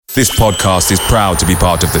This podcast is proud to be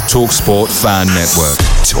part of the TalkSport Fan Network.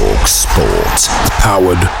 TalkSport.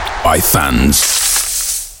 Powered by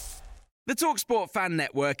fans. The TalkSport Fan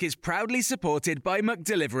Network is proudly supported by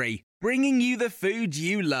McDelivery, bringing you the food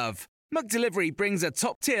you love. McDelivery brings a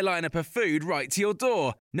top-tier lineup of food right to your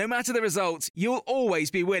door. No matter the result, you'll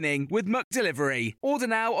always be winning with McDelivery. Order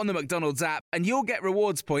now on the McDonald's app and you'll get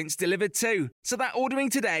rewards points delivered too. So that ordering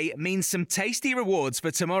today means some tasty rewards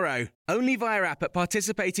for tomorrow. Only via app at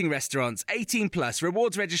participating restaurants. 18 plus.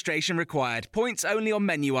 Rewards registration required. Points only on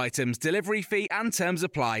menu items. Delivery fee and terms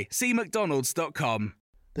apply. See mcdonalds.com.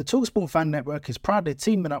 The TalkSport Fan Network is proudly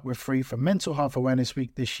teaming up with Free for Mental Health Awareness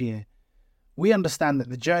Week this year. We understand that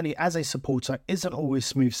the journey as a supporter isn't always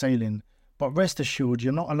smooth sailing, but rest assured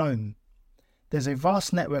you're not alone. There's a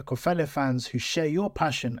vast network of fellow fans who share your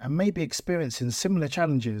passion and may be experiencing similar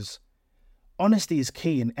challenges. Honesty is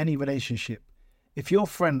key in any relationship. If your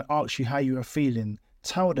friend asks you how you are feeling,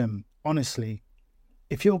 tell them honestly.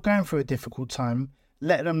 If you're going through a difficult time,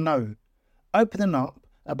 let them know. Opening up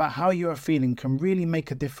about how you are feeling can really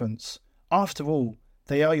make a difference. After all,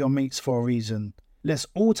 they are your mates for a reason. Let's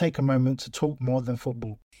all take a moment to talk more than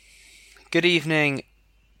football. Good evening.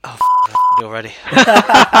 Oh, already.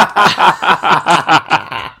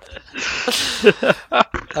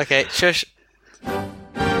 Okay, shush.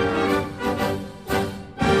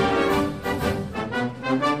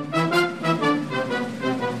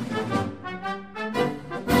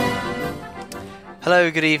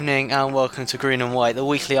 Hello, good evening, and welcome to Green and White, the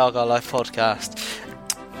weekly Argyle Life podcast.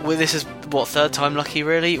 This is, third time lucky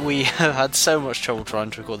really? We have had so much trouble trying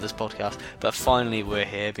to record this podcast, but finally we're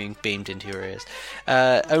here, being beamed into your ears.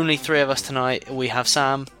 Only three of us tonight. We have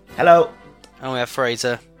Sam. Hello. And we have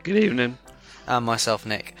Fraser. Good evening. And myself,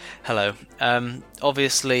 Nick. Hello.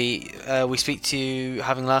 Obviously, we speak to you,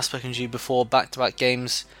 having last spoken to you before, back-to-back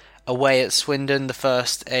games away at Swindon, the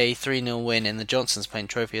first a 3-0 win in the Johnson's Plain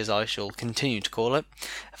Trophy, as I shall continue to call it,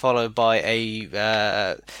 followed by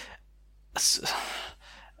a...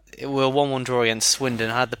 We're 1-1 draw against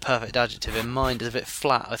Swindon. I had the perfect adjective in mind. It's a bit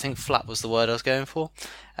flat. I think flat was the word I was going for.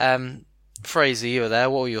 Fraser, you were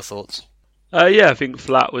there. What were your thoughts? I think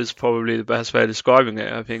flat was probably the best way of describing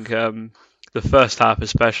it. I think the first half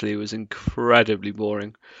especially was incredibly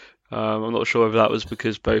boring. I'm not sure if that was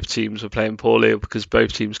because both teams were playing poorly or because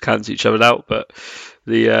both teams cancelled each other out, but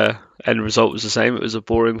the end result was the same. It was a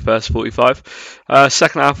boring first 45.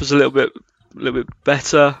 Second half was a little bit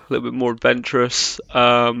better, a little bit more adventurous,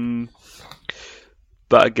 but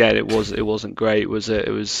again, it wasn't great. It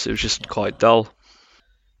was just quite dull.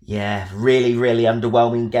 Yeah, really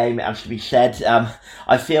underwhelming game, it has to be said.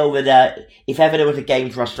 I feel that if ever there was a game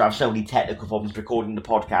for us to have so many technical problems recording the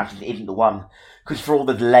podcast, it isn't the one. Because for all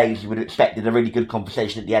the delays, you would have expected a really good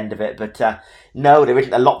conversation at the end of it. But no, there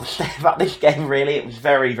isn't a lot to say about this game, really. It was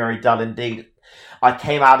very, very dull indeed. I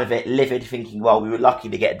came out of it livid, thinking, well, we were lucky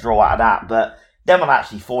to get a draw out of that. But then when I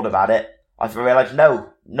actually thought about it, I realised,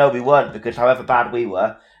 no, we weren't. Because however bad we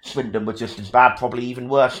were, Swindon were just as bad, probably even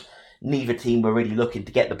worse. Neither team were really looking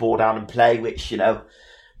to get the ball down and play, which,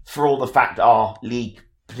 for all the fact that our league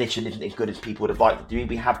position isn't as good as people would have liked it to be,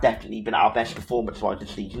 we have definitely been at our best performance-wise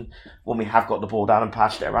this season when we have got the ball down and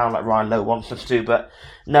passed it around like Ryan Lowe wants us to. But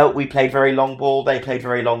no, we played very long ball, they played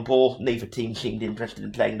very long ball. Neither team seemed interested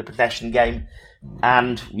in playing the possession game.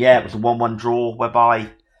 And yeah, it was a 1-1 draw whereby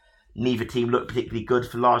neither team looked particularly good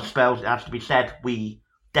for large spells. It has to be said, we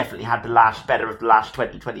definitely had better of the last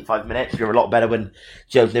 20-25 minutes. We were a lot better when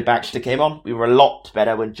Joseph Baxter came on. We were a lot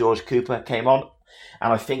better when George Cooper came on.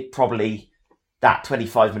 And I think probably that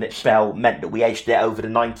 25-minute spell meant that we edged it over the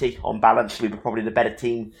 90 on balance. We were probably the better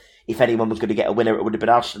team. If anyone was going to get a winner, it would have been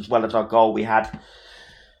us, as well as our goal. We had,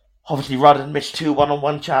 obviously, Rudden missed 2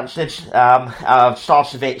 one-on-one chances.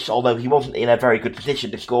 Starcevic, although he wasn't in a very good position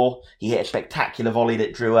to score, he hit a spectacular volley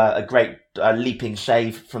that drew a great leaping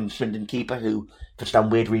save from the Swindon keeper, who, for some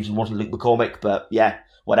weird reason, wasn't Luke McCormick, but yeah,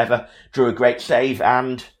 whatever. Drew a great save,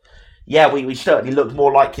 and yeah, we certainly looked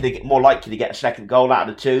more likely to get a second goal out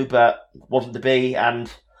of the two, but wasn't to be.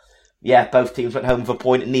 And yeah, both teams went home with a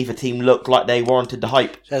point, and neither team looked like they warranted the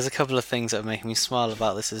hype. There's a couple of things that are making me smile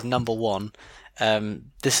about this. Is number one,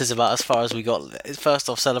 this is about as far as we got. First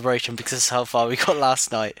off, celebration, because this is how far we got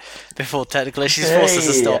last night before technical issues forced us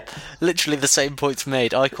to stop. Literally the same points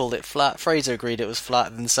made. I called it flat. Fraser agreed it was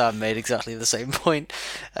flat, and Sam made exactly the same point.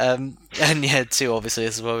 And yeah, two, obviously,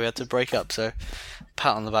 this is where we had to break up. So,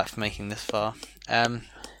 pat on the back for making this far.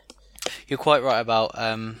 You're quite right about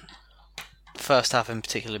first half in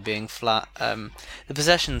particular being flat. The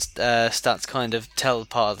possession stats kind of tell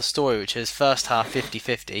part of the story, which is first half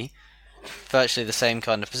 50-50, virtually the same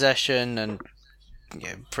kind of possession, and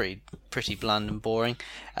pretty bland and boring.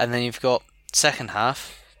 And then you've got second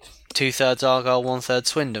half, 2/3 Argyle, 1/3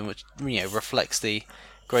 Swindon, which reflects the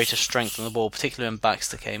greater strength on the ball, particularly when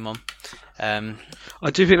Baxter came on. I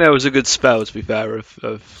do think there was a good spell, to be fair,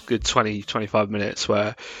 of good 20-25 minutes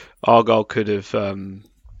where Argyle could have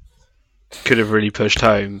really pushed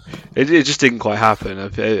home. It just didn't quite happen.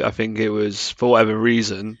 I think it was, for whatever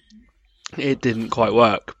reason, it didn't quite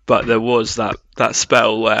work. But there was that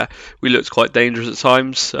spell where we looked quite dangerous at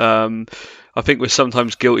times. I think we're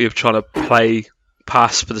sometimes guilty of trying to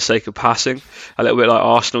pass for the sake of passing, a little bit like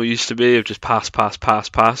Arsenal used to be, of just pass,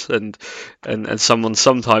 and someone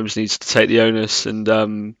sometimes needs to take the onus and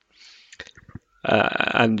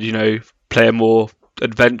play a more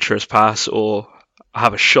adventurous pass or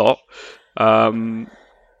have a shot. But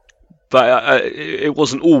it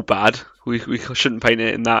wasn't all bad. We shouldn't paint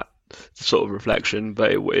it in that sort of reflection,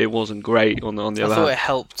 but it wasn't great on the other hand. I thought it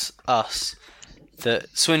helped us that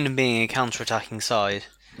Swindon being a counter-attacking side,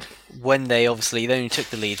 when they only took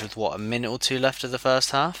the lead with a minute or two left of the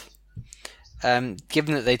first half.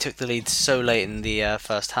 Given that they took the lead so late in the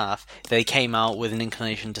first half, they came out with an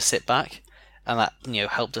inclination to sit back, and that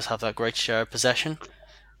helped us have that greater share of possession.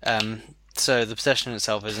 So the possession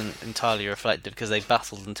itself isn't entirely reflected because they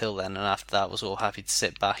battled until then, and after that was all happy to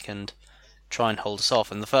sit back and try and hold us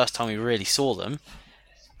off. And the first time we really saw them,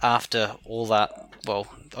 after all that, well,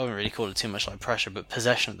 I wouldn't really call it too much like pressure, but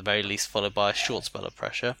possession at the very least, followed by a short spell of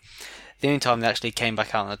pressure. The only time they actually came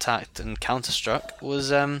back out and attacked and counter-struck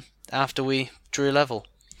was after we drew level.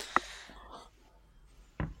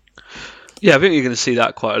 Yeah, I think you're going to see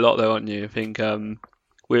that quite a lot, though, aren't you? I think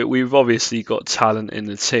we've obviously got talent in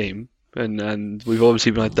the team, and we've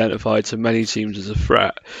obviously been identified to many teams as a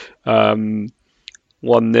threat.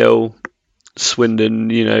 1-0.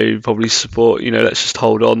 Swindon, probably support. Let's just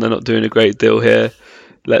hold on. They're not doing a great deal here.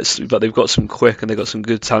 But they've got some quick and they've got some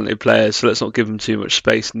good talented players. So let's not give them too much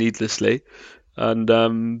space needlessly.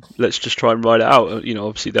 And let's just try and ride it out.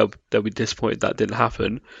 Obviously they'll be disappointed that didn't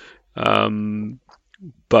happen.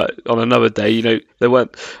 But on another day, they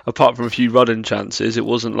weren't, apart from a few running chances, it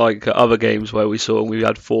wasn't like other games where we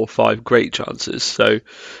had 4 or 5 great chances. So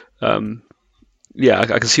I can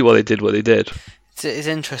see why they did what they did. It's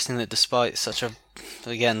interesting that despite such a,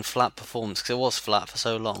 again, flat performance, because it was flat for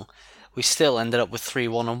so long, we still ended up with 3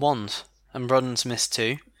 1-on-1s. And Brudden's missed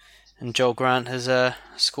 2, and Joel Grant has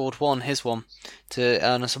scored his one, to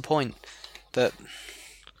earn us a point. But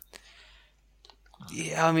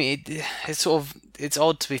yeah, I mean, it's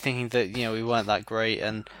odd to be thinking that we weren't that great,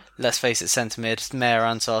 and let's face it, centre mid, Mayer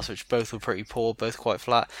and Sarcevic both were pretty poor, both quite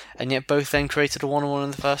flat, and yet both then created a 1-on-1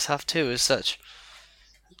 in the first half too. As such,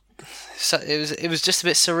 it was just a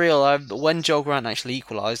bit surreal. When Joel Grant actually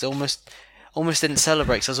equalised, I almost didn't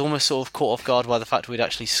celebrate, because I was almost sort of caught off guard by the fact we'd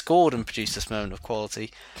actually scored and produced this moment of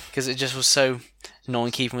quality, because it just was so not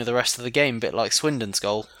in keeping with the rest of the game. A bit like Swindon's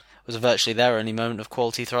goal was virtually their only moment of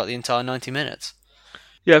quality throughout the entire 90 minutes.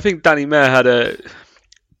 Yeah, I think Danny Mayer had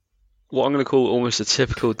what I'm going to call almost a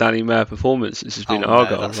typical Danny Mayer performance since he's been at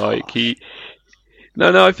Argyle. I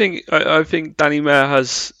think Danny Mayer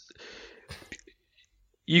has.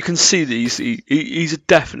 You can see that he's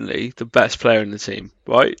definitely the best player in the team,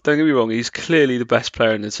 right? Don't get me wrong, he's clearly the best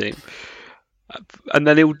player in the team. And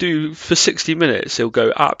then he'll do, for 60 minutes, he'll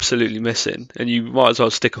go absolutely missing, and you might as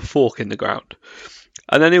well stick a fork in the ground.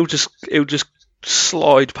 And then he'll just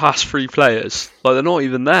slide past 3 players, like they're not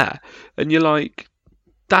even there. And you're like,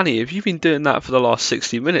 Danny, if you've been doing that for the last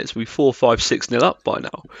 60 minutes, we're 4-5-6-0 up by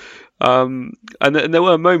now. And there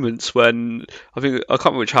were moments when, I can't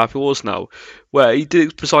remember which half it was now, where he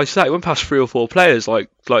did precisely that. He went past 3 or 4 players like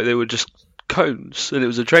they were just cones, and it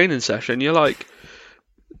was a training session. You're like,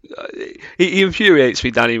 he infuriates me,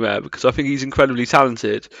 Danny Mayer, because I think he's incredibly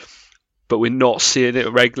talented, but we're not seeing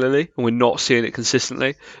it regularly, and we're not seeing it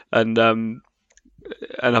consistently. And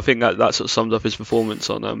I think that sort of sums up his performance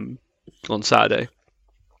on Saturday.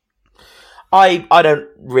 I don't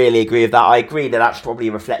really agree with that. I agree that that's probably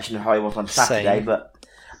a reflection of how he was on Saturday, Same. But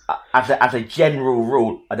as a general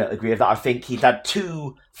rule, I don't agree with that. I think he's had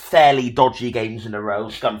 2 fairly dodgy games in a row,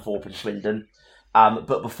 Scunthorpe and Swindon.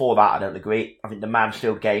 But before that, I don't agree. I think the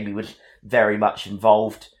Mansfield game, he was very much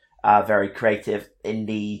involved, very creative. In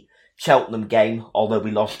the Cheltenham game, although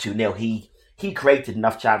we lost 2-0, he created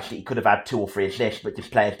enough chances that he could have had 2 or 3 assists, but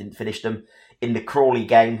just players didn't finish them. In the Crawley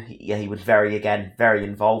game, he was very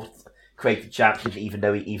involved. Created chances, even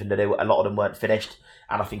though a lot of them weren't finished,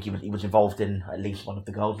 and I think he was involved in at least one of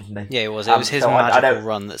the goals, wasn't he? Yeah, it was. It was his magical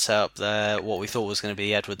run that set up what we thought was going to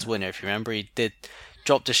be Edwards' winner. If you remember, he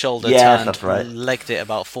dropped his shoulder, turned, right, legged it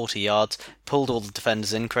about 40 yards, pulled all the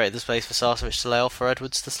defenders in, created the space for Sarcevic to lay off for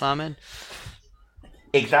Edwards to slam in.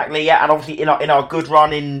 Exactly, yeah, and obviously in our good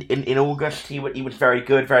run in August, he was very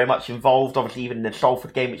good, very much involved. Obviously, even in the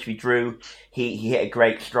Salford game which we drew, he hit a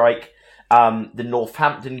great strike. The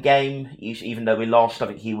Northampton game, even though we lost, I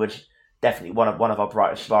think he was definitely one of our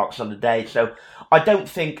brightest sparks on the day. So I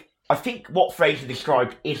think what Fraser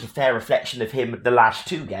described is a fair reflection of him the last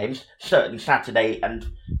two games, certainly Saturday and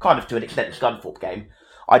kind of to an extent the Scunthorpe game.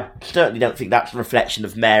 I certainly don't think that's a reflection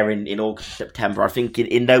of Mayor in August and September. I think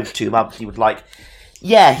in those 2 months he was like,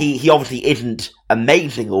 yeah, he obviously isn't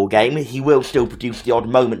amazing all game. He will still produce the odd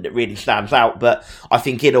moment that really stands out, but I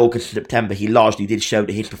think in August and September he largely did show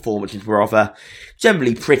that his performances were of a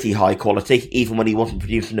generally pretty high quality, even when he wasn't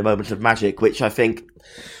producing the moments of magic, which I think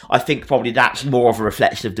probably that's more of a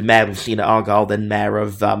reflection of the Mayor we've seen at Argyle than Mayor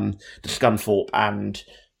of the Scunthorpe and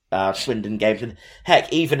Swindon games. And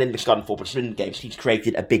heck, even in the Scunthorpe and Swindon games, he's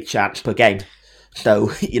created a big chance per game.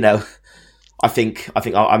 So, I think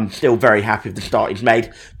I'm still very happy with the start he's made.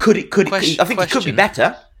 I think it could be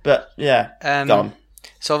better, but yeah, go on.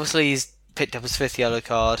 So obviously he's picked up his 5th yellow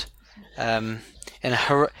card.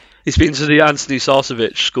 He's been to the Anthony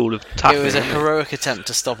Sarcevic school of tackling. It was a heroic attempt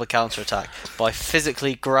to stop a counter-attack by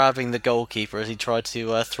physically grabbing the goalkeeper as he tried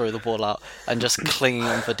to throw the ball out and just clinging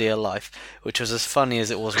on for dear life, which was as funny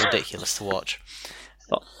as it was ridiculous to watch.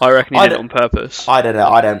 I reckon he did it on purpose. I don't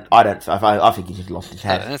know. I think he just lost his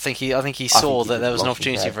head. I think he saw that there was an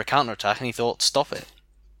opportunity for a counter-attack and he thought, stop it.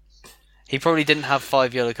 He probably didn't have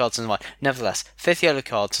 5 yellow cards in his mind. Nevertheless, 5th yellow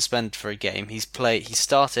card, suspended for a game. He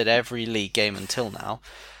started every league game until now.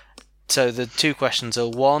 So the 2 questions are: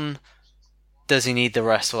 1, does he need the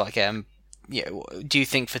rest for that game? Do you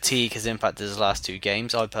think fatigue has impacted his last 2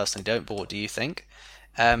 games? I personally don't, but what do you think?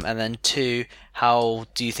 And then 2, how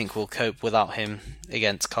do you think we'll cope without him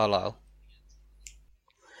against Carlisle?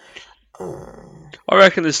 I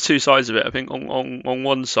reckon there's 2 sides of it. I think on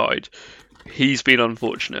one side, he's been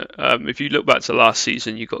unfortunate. If you look back to last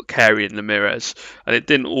season, you got Carey and Ramirez, and it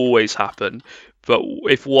didn't always happen. But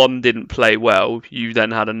if one didn't play well, you then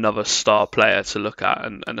had another star player to look at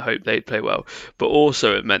and hope they'd play well. But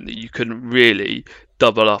also it meant that you couldn't really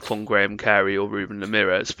double up on Graham Carey or Ruben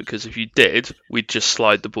Ramirez, because if you did, we'd just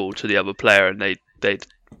slide the ball to the other player and they'd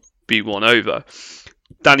be won over.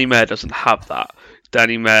 Danny Mayor doesn't have that.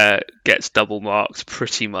 Danny Mayor gets double marked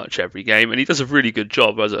pretty much every game, and he does a really good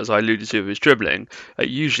job, as I alluded to, with his dribbling, at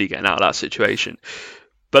usually getting out of that situation.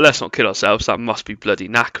 But let's not kid ourselves, that must be bloody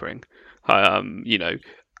knackering.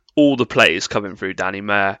 All the plays coming through Danny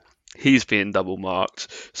Mayor, he's being double marked,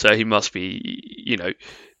 so he must be,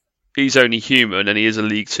 he's only human, and he is a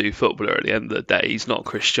League 2 footballer at the end of the day. He's not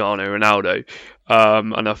Cristiano Ronaldo.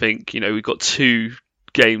 And I think, we've got 2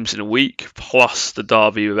 games in a week, plus the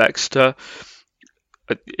derby with Exeter.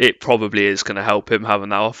 It probably is going to help him having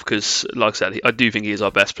that off, because, like I said, I do think he is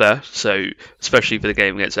our best player. So, especially for the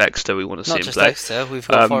game against Exeter, we want to see him play. Not just Exeter, we've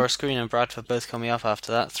got Forest Green and Bradford both coming up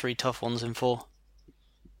after that. 3 tough ones in 4.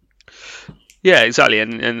 Yeah, exactly,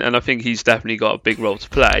 and I think he's definitely got a big role to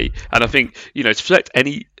play. And I think, to select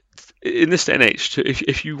any, in this day and age,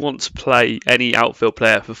 if you want to play any outfield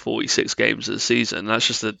player for 46 games of the season, that's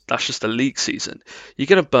just a league season. You're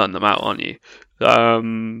going to burn them out, aren't you?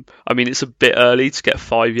 It's a bit early to get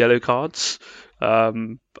 5 yellow cards.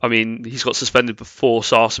 He's got suspended before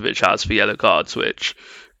Sarcevic has for yellow cards, which,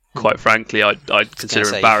 quite frankly, I'd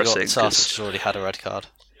consider embarrassing. Sarcevic has already had a red card.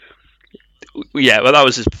 Yeah, well, that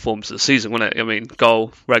was his performance of the season, wasn't it?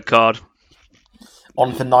 Goal, red card.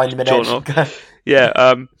 On for 9 minutes.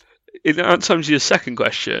 Yeah. In terms of your second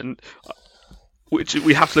question, which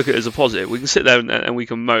we have to look at as a positive, we can sit there and we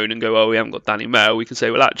can moan and go, "Oh, we haven't got Danny Mayor." We can say,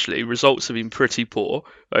 "Well, actually, results have been pretty poor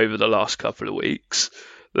over the last couple of weeks.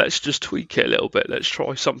 Let's just tweak it a little bit. Let's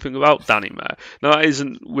try something about Danny Mayor." Now, that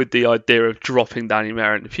isn't with the idea of dropping Danny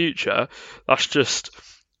Mayor in the future. That's just,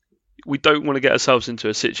 we don't want to get ourselves into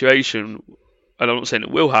a situation, and I'm not saying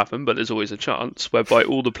it will happen, but there's always a chance, whereby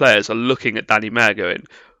all the players are looking at Danny Mayor going,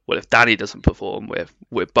 well, if Danny doesn't perform,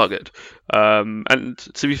 we're buggered. And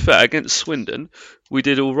to be fair, against Swindon, we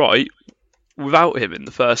did all right without him in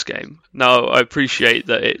the first game. Now, I appreciate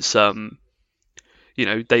that it's,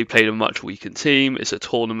 they played a much weakened team. It's a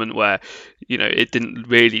tournament where, it didn't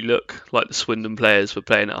really look like the Swindon players were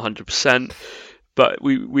playing at 100%. But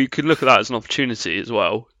we could look at that as an opportunity as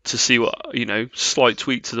well to see what, slight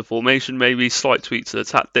tweak to the formation, maybe slight tweak to the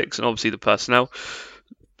tactics, and obviously the personnel.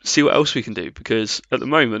 See what else we can do, because at the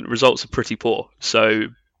moment results are pretty poor, so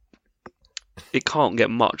it can't get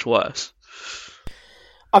much worse.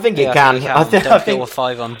 I think it can. I think with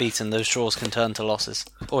 5 unbeaten, those draws can turn to losses,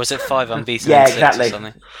 or is it 5 unbeaten? Yeah, and 6 exactly. Or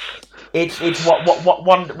something? It's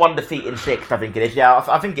one defeat in 6. I think it is. Yeah,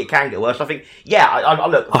 I think it can get worse. I think. Yeah, I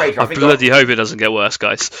look. Fraser, I bloody hope it doesn't get worse,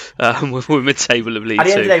 guys. We're mid-table of League Two. At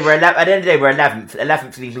the end of the day, we're 11th.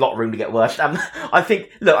 11th leaves a lot of room to get worse. I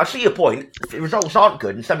think. Look, I see your point. If the results aren't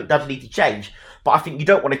good and something does need to change, but I think you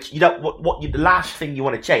don't want to. The last thing you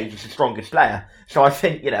want to change is the strongest player. So I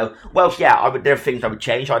think Welsh. Yeah, there are things I would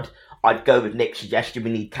change. I'd go with Nick's suggestion. We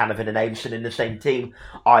need Canavan and Aimson in the same team.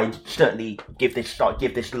 I'd certainly give this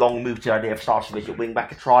long move to the idea of Starcevich at wing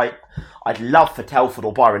back a try. I'd love for Telford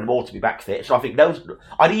or Byron Moore to be back fit. So I think those.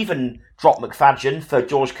 I'd even drop McFadden for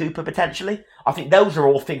George Cooper potentially. I think those are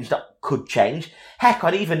all things that could change. Heck,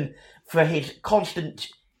 I'd even for his constant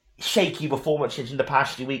shaky performances in the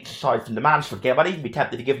past few weeks, aside from the Mansfield game, I'd even be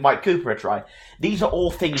tempted to give Mike Cooper a try. These are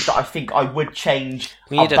all things that I think I would change.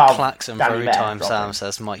 We need a klaxon for every time Sam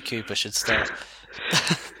says Mike Cooper should start.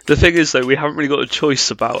 The thing is, though, we haven't really got a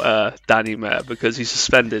choice about Danny Mayer because he's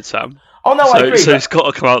suspended, Sam. Oh no, I agree. So he's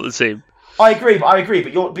got to come out of the team. I agree, but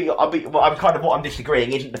I'm kind of what I'm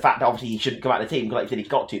disagreeing isn't the fact that obviously he shouldn't come out of the team because like you said he's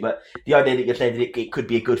got to, but the idea that you're saying that it could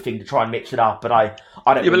be a good thing to try and mix it up. But I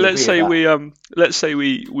don't. Yeah, really but let's say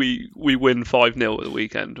agree we win 5-0 at the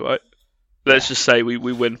weekend, right? Let's just say we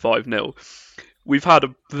win 5-0. We've had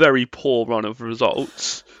a very poor run of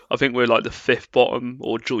results. I think we're like the 5th bottom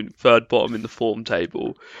or joint 3rd bottom in the form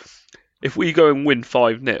table. If we go and win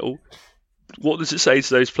 5-0. What does it say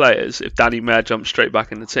to those players if Danny Mayer jumps straight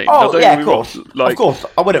back in the team? Oh, yeah, of course. Of course.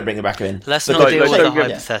 I wouldn't bring him back in. Let's not deal with the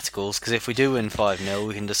hypotheticals, because if we do win 5-0,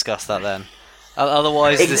 we can discuss that then.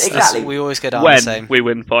 Otherwise, we always go down the same. We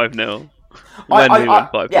win 5-0. When we win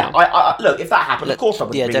 5-0. Yeah, look, if that happens, of course I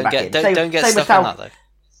would bring him back in. Don't get stuck on that, though.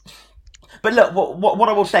 But look, what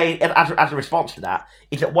I will say as a response to that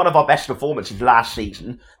is that one of our best performances last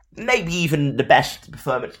season, maybe even the best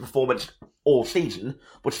performance all season,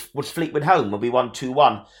 was Fleetwood home when we won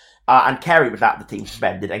 2-1. And Kerry was out of the team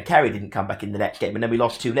suspended, and Kerry didn't come back in the next game, and then we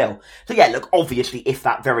lost 2-0. So yeah, look, obviously, if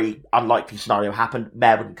that very unlikely scenario happened,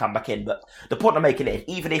 Mayer wouldn't come back in. But the point I'm making is,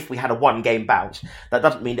 even if we had a one-game bounce, that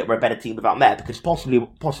doesn't mean that we're a better team without Mayer, because possibly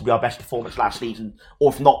our best performance last season,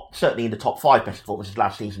 or if not, certainly in the top 5 best performances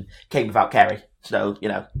last season, came without Kerry. So,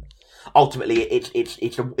 ultimately, it's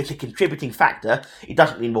a contributing factor. It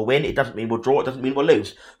doesn't mean we'll win. It doesn't mean we'll draw. It doesn't mean we'll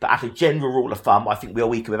lose. But as a general rule of thumb, I think we are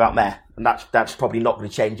weaker without Mayer, and that's probably not going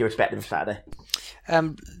to change irrespective of Saturday.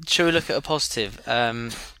 Shall we look at a positive?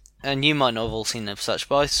 And you might not have all seen them such,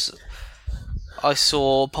 but I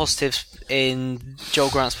saw positives in Joel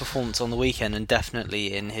Grant's performance on the weekend, and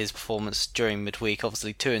definitely in his performance during midweek.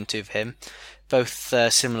 Obviously, 2-2 for him. Both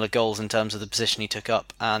similar goals in terms of the position he took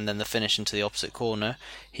up and then the finish into the opposite corner.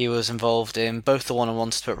 He was involved in both the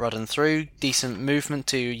one-on-ones to put Rudden through, decent movement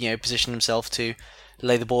to position himself to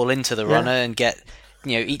lay the ball into the runner and get,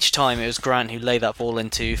 each time it was Grant who laid that ball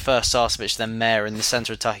into first Starcevich, then Mayer in the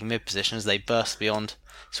centre attacking mid position as they burst beyond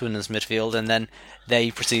Swindon's midfield, and then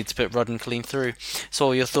they proceeded to put Rudden clean through. So,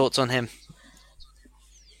 what are your thoughts on him?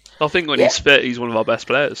 I think when he's fit, he's one of our best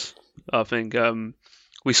players. I think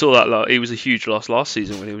we saw that he was a huge loss last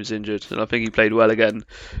season when he was injured, and I think he played well again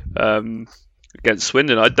against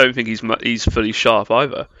Swindon. I don't think he's fully sharp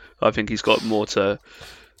either. I think he's got more to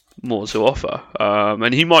offer,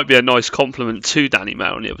 and he might be a nice complement to Danny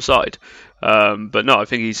Mayer on the other side. But no, I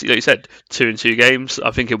think he's, like you said, 2 games.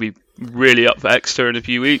 I think he'll be really up for Exeter in a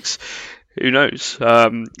few weeks. Who knows?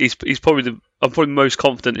 He's probably I'm probably most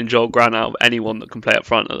confident in Joel Grant out of anyone that can play up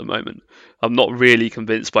front at the moment. I'm not really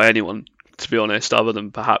convinced by anyone, to be honest, other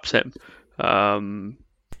than perhaps him.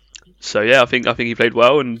 So yeah, I think he played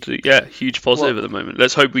well, and huge positive at the moment.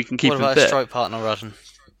 Let's hope we can keep him fit. What about his strike partner, Rudden?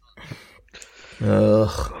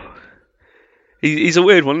 He's a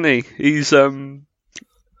weird one, isn't he?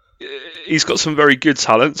 He's got some very good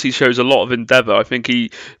talents. He shows a lot of endeavour. I think a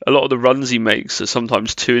lot of the runs he makes are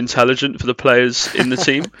sometimes too intelligent for the players in the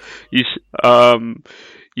team. You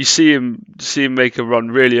see him make a run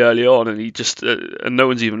really early on, and he just and no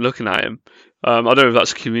one's even looking at him. I don't know if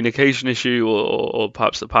that's a communication issue or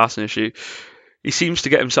perhaps the passing issue. He seems to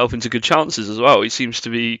get himself into good chances as well. He seems to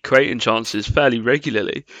be creating chances fairly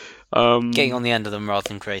regularly. Getting on the end of them rather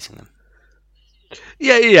than creating them.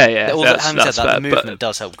 Yeah. Having said that, the movement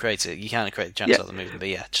does help create it. You can create the chance of the movement,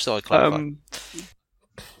 but just so I clarify.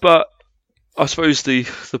 But I suppose the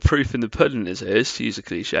proof in the pudding is to use a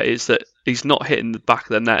cliche, is that he's not hitting the back of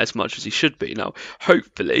the net as much as he should be. Now,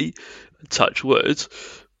 hopefully, touch wood,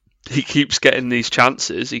 he keeps getting these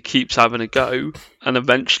chances, he keeps having a go, and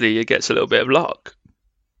eventually he gets a little bit of luck.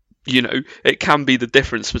 It can be the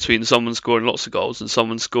difference between someone scoring lots of goals and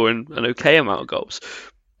someone scoring an okay amount of goals.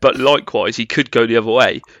 But likewise, he could go the other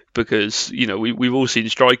way because, we've all seen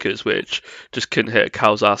strikers which just couldn't hit a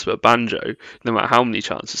cow's ass with a banjo, no matter how many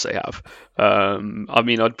chances they have.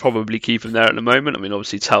 I'd probably keep him there at the moment.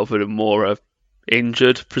 Obviously, Telford and Moore are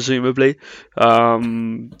injured, presumably,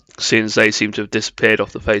 seeing as they seem to have disappeared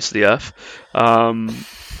off the face of the earth.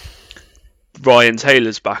 Ryan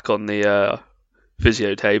Taylor's back on the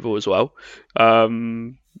physio table as well.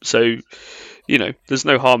 So, there's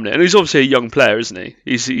no harm in it. And he's obviously a young player, isn't he?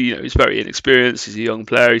 He's very inexperienced. He's a young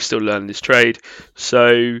player. He's still learning his trade.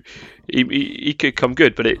 So he could come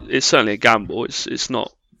good, but it's certainly a gamble. It's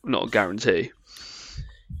not a guarantee.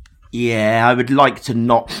 Yeah, I would like to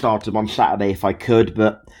not start him on Saturday if I could,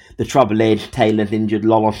 but the trouble is Taylor's injured,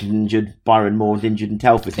 Lawless is injured, Byron Moore's injured, and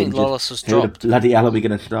Telford's injured. Lawless was Who dropped. the bloody hell are we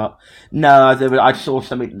going to start? No, I saw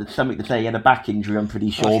something to say he had a back injury, I'm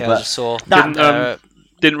pretty sure. Okay, but I just saw.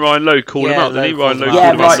 Didn't Ryan Lowe call him up? Didn't he? Ryan Lowe called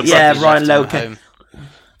him up. Ryan Lowe. Home.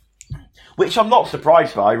 Which I'm not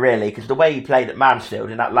surprised by, really, because the way he played at Mansfield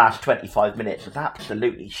in that last 25 minutes was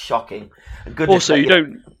absolutely shocking. Also,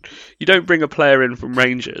 you don't bring a player in from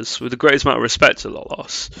Rangers with the greatest amount of respect to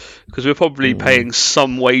Lawless, because we're probably paying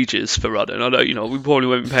some wages for Rudden. I don't, we probably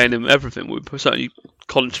won't be paying him everything. We're certainly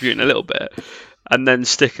contributing a little bit, and then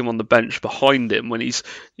stick him on the bench behind him when he's,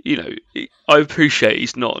 I appreciate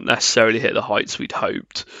he's not necessarily hit the heights we'd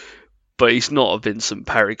hoped, but he's not a Vincent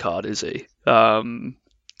Pericard, is he? There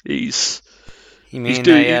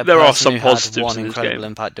are some positives who had one in his incredible game.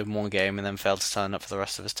 impact in one game and then failed to turn up for the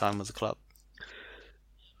rest of his time with the club.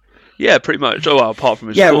 Yeah, pretty much. Oh, well, apart from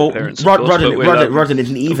his appearance. Rudden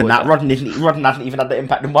isn't even that. Rudden hasn't even had the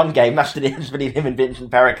impact in one game. That's the difference between him and Vincent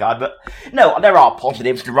Pericard. But no, there are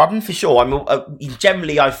positives to Rudden for sure. He's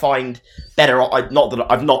generally, I find, better. Not that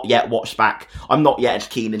I've not yet watched back. I'm not yet as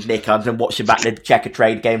keen as Nick. I've been watching back the Checker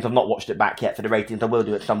Trade games. I've not watched it back yet for the ratings. I will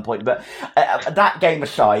do at some point. But that game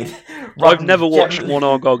aside, I've never watched one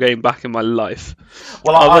Argyle game back in my life.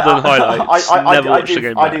 Well, other than highlights, never watched a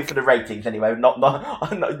game back. I do for the ratings anyway, not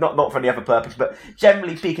for any other purpose. But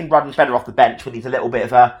generally speaking, Rudden's better off the bench when he's a little bit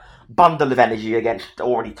of a bundle of energy against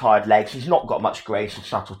already tired legs. He's not got much grace or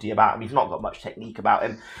subtlety about him. He's not got much technique about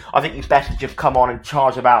him. I think he's best to just come on and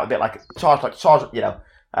charge about a bit charge. What's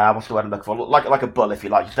the word I'm looking for? Like a bull, if you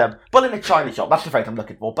like. Just a bull in a china shop. That's the phrase I'm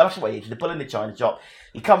looking for. But that's the way he is. He's a bull in a china shop.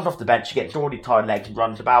 He comes off the bench, he gets already tired legs and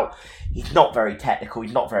runs about. He's not very technical.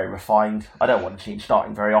 He's not very refined. I don't want to see him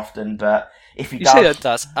starting very often, but if he does...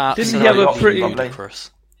 That's absolutely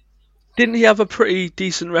ludicrous. Didn't he have a pretty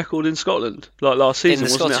decent record in Scotland? Like last season,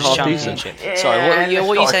 wasn't it half decent? Yeah, sorry,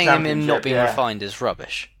 what are you saying him not being refined is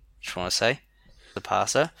rubbish? Just want to say. The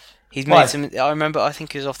passer. He's made some... I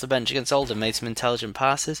think he was off the bench against Oldham, made some intelligent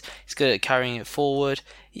passes. He's good at carrying it forward.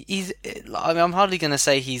 I'm hardly going to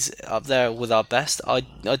say he's up there with our best. I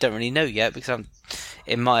don't really know yet, because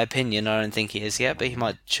in my opinion, I don't think he is yet, but he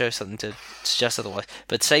might show something to suggest otherwise.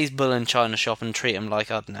 But say he's bull in China shop and treat him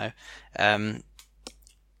like, I don't know...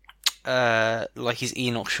 like he's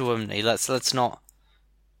Enoch Shawumney. Let's not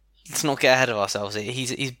get ahead of ourselves.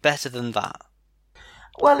 He's better than that.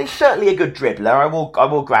 Well, he's certainly a good dribbler. I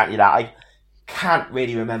will grant you that. I can't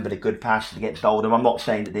really remember the good passes against Oldham. I'm not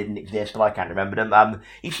saying that they didn't exist, but I can't remember them.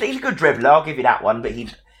 He's a good dribbler. I'll give you that one. But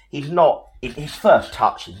he's not. His first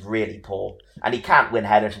touch is really poor, and he can't win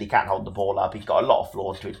headers and he can't hold the ball up. He's got a lot of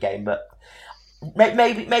flaws to his game, but.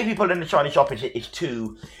 Maybe pulling the China shop is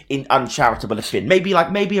too uncharitable a spin. Maybe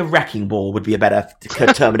a wrecking ball would be a better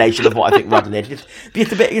termination of what I think Rudden is.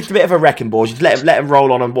 It's a bit of a wrecking ball. Just let him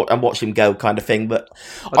roll on and watch him go, kind of thing. But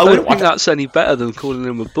I don't think that's any better than calling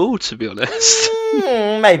him a bull, to be honest.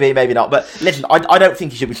 Maybe not. But listen, I don't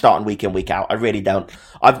think he should be starting week in, week out. I really don't.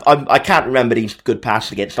 I can't remember these good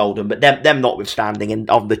passes against Oldham, but them notwithstanding, and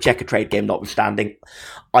of the Checker Trade game notwithstanding,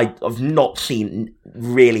 I've not seen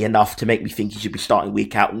really enough to make me think he should be starting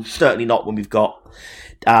week out, and certainly not when we've got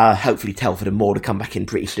hopefully Telford and Moore to come back in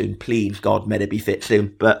pretty soon. Please, God, may they be fit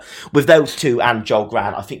soon. But with those two and Joel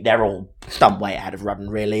Grant, I think they're all some way ahead of Rudden,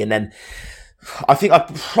 really. And then I think I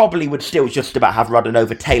probably would still just about have Rudden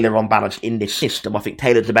over Taylor on balance in this system. I think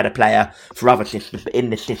Taylor's a better player for other systems, but in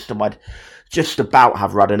this system, I'd just about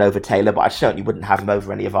have Rudden over Taylor, but I certainly wouldn't have him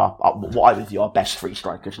over any of our what I would view our best three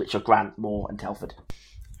strikers, which are Grant, Moore, and Telford.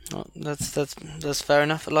 Well, that's fair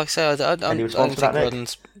enough. Like I say, I don't think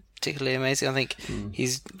Rudden's particularly amazing. I think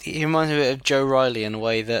he reminds me a bit of Joe Riley in a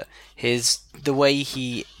way that the way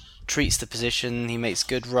he treats the position, he makes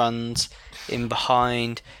good runs in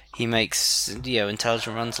behind, he makes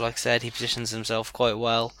intelligent runs. Like I said, he positions himself quite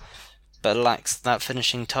well, but lacks that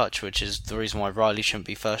finishing touch, which is the reason why Riley shouldn't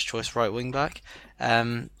be first choice right wing back,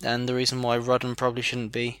 and the reason why Rudden probably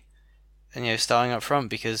shouldn't be starting up front,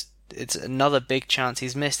 because it's another big chance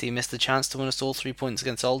he's missed. He missed the chance to win us all 3 points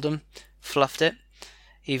against Oldham, fluffed it.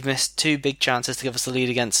 He missed 2 big chances to give us the lead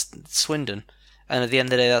against Swindon, and at the end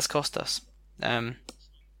of the day, that's cost us.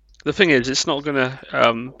 The thing is, it's not going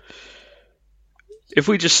to... if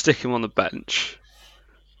we just stick him on the bench,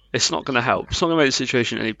 it's not going to help. It's not going to make the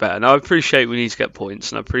situation any better. Now, I appreciate we need to get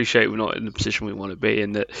points, and I appreciate we're not in the position we want to be,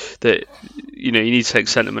 and that you need to take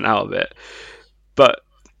sentiment out of it. But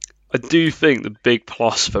I do think the big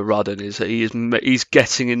plus for Rudden is that he's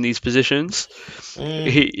getting in these positions.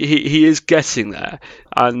 He is getting there.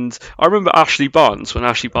 And I remember Ashley Barnes, when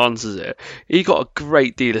Ashley Barnes is it, he got a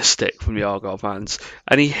great deal of stick from the Argyle fans,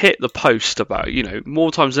 and he hit the post about, more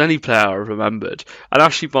times than any player I've remembered. And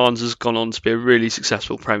Ashley Barnes has gone on to be a really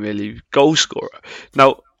successful Premier League goal scorer.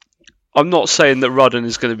 Now, I'm not saying that Rudden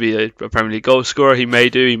is going to be a Premier League goal scorer. He may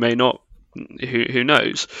do, he may not. Who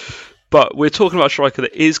knows? But we're talking about a striker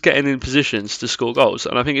that is getting in positions to score goals.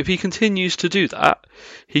 And I think if he continues to do that,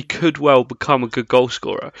 he could well become a good goal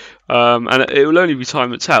scorer. And it will only be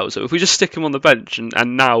time that tells. So if we just stick him on the bench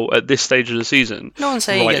and now at this stage of the season, no one's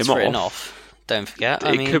saying he gets written off. Don't forget.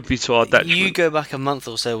 It could be to our detriment. You go back a month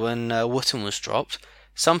or so when Wootton was dropped.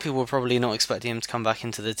 Some people were probably not expecting him to come back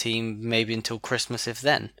into the team maybe until Christmas, if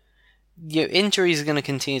then. Injuries are going to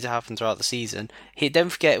continue to happen throughout the season. Don't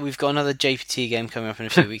forget, we've got another JPT game coming up in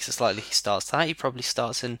a few weeks. It's likely he starts that. He probably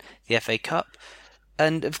starts in the FA Cup.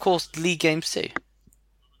 And, of course, league games too.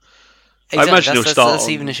 Exactly. I imagine he'll start. That's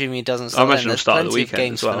even assuming he doesn't start. I imagine he'll start at the weekend weekend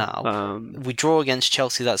games as well. For now. We draw against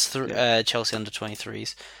Chelsea. That's Chelsea under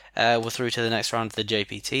 23s. We're through to the next round of the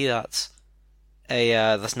JPT.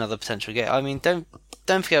 That's another potential game. I mean, don't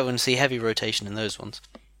forget we're going to see heavy rotation in those ones.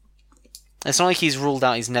 It's not like he's ruled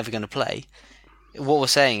out he's never going to play. What we're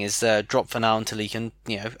saying is drop for now until he can,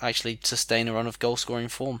 actually sustain a run of goal-scoring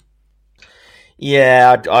form.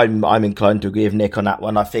 Yeah, I'm inclined to agree with Nick on that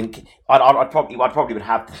one. I think I probably would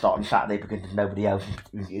have to start on Saturday because there's nobody else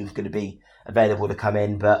who's going to be available to come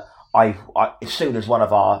in. But as soon as one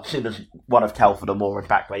of Telford or Moore is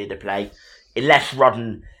back ready to play, unless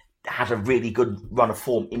Rudden has a really good run of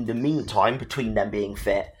form in the meantime between them being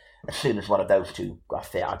fit. As soon as one of those two are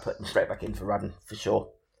fit, I'd put them straight back in for Rudden for sure.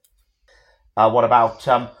 What about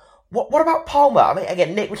Palmer? I mean,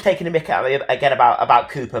 again, Nick was taking a mick at me again about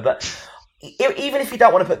Cooper, but even if you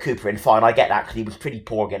don't want to put Cooper in, fine, I get that because he was pretty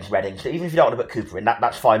poor against Reading. So even if you don't want to put Cooper in,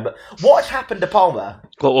 that's fine. But what has happened to Palmer?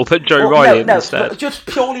 Well, we'll put Joe Riley in instead. Just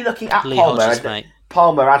purely looking at Lee Palmer. Hodges,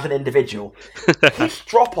 Palmer as an individual, his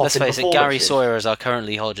drop off. Let's face it, Gary Sawyer is our current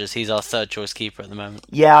Lee Hodges. He's our third choice keeper at the moment.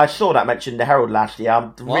 Yeah, I saw that mentioned in the Herald last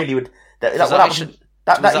year. Really would. Was that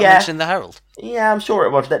mentioned in the Herald? Yeah, I'm sure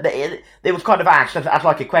it was. They was kind of asked as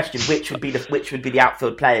like a question, which would be the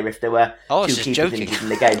outfield player if there were two keepers in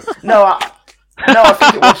the game. No, I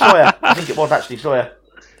think it was Sawyer. I think it was actually Sawyer.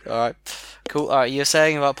 All right, cool. All right, you're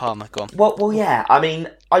saying about Palmer. Go on. Well, yeah. I mean,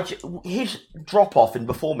 his drop off in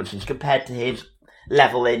performances compared to his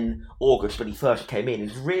level in August when he first came in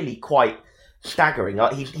is really quite staggering.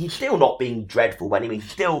 He's still not being dreadful by any means.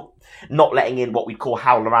 He's still not letting in what we'd call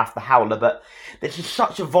howler after howler, but there's just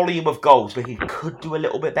such a volume of goals that he could do a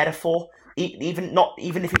little bit better for.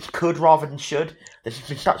 Even if it's could rather than should, there's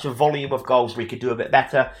just such a volume of goals where he could do a bit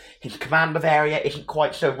better. His command of area isn't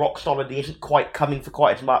quite so rock solid. He isn't quite coming for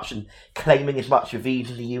quite as much and claiming as much of these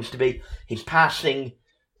as he used to be. His passing,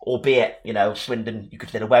 albeit, Swindon, you could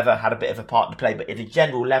say the weather had a bit of a part to play, but at a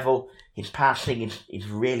general level, his passing is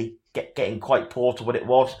really getting quite poor to what it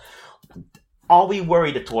was. Are we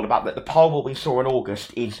worried at all about that? The Palmer we saw in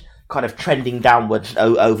August is kind of trending downwards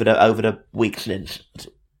over the weeks since.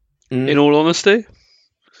 In all honesty,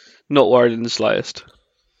 not worried in the slightest.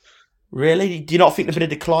 Really? Do you not think there's been a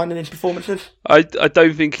decline in his performances? I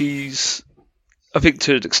don't think he's... I think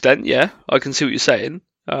to an extent, yeah. I can see what you're saying.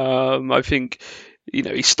 I think,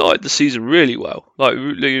 he started the season really well. Like,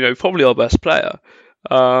 probably our best player.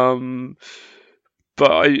 But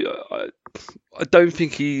I don't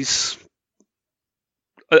think he's...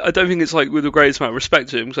 I don't think it's like with the greatest amount of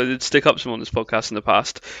respect to him, because I did stick up to him on this podcast in the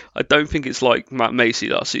past. I don't think it's like Matt Macy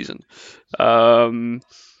last season. There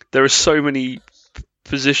are so many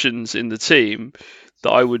positions in the team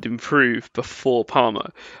that I would improve before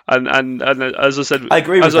Palmer, and as I said, I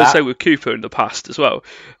agree with as that. I say with Cooper in the past as well.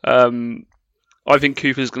 I think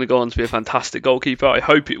Cooper's going to go on to be a fantastic goalkeeper. I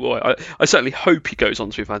hope it will. I certainly hope he goes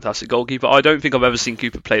on to be a fantastic goalkeeper. I don't think I've ever seen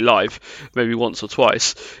Cooper play live, maybe once or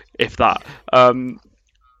twice, if that.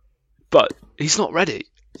 But he's not ready.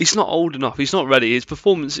 he's not old enough. He's not ready. His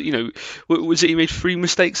performance, was it he made 3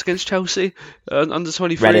 mistakes against Chelsea under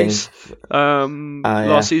 23s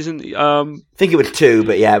last season? I think it was 2,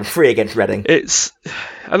 but yeah, 3 against Reading.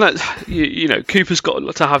 And that Cooper's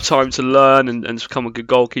got to have time to learn and become a good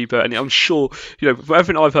goalkeeper. And I'm sure, from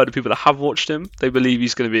everything I've heard of people that have watched him, they believe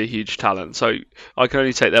he's going to be a huge talent. So I can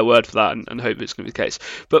only take their word for that and hope it's going to be the case.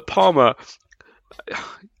 But Palmer,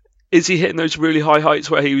 is he hitting those really high heights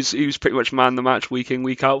where he was pretty much man the match week in,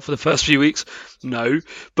 week out for the first few weeks? No.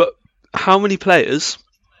 But how many players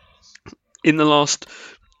in the last...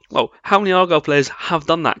 Well, how many Argyle players have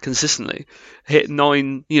done that consistently? Hit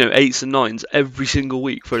 9, 8s and 9s every single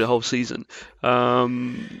week for the whole season. Not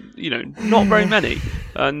very many.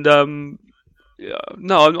 And no,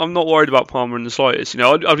 I'm not worried about Palmer in the slightest.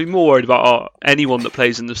 I'd be more worried about anyone that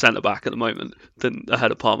plays in the centre back at the moment than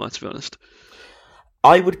ahead of Palmer, to be honest.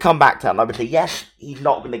 I would come back to that and I would say, yes, he's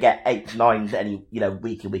not going to get 8s, 9s any,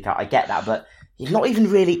 week in, week out. I get that, but he's not even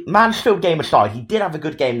really... Mansfield game aside, he did have a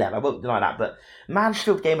good game there, I won't deny that, but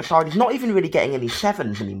Mansfield game aside, he's not even really getting any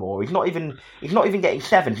 7s anymore. He's not even getting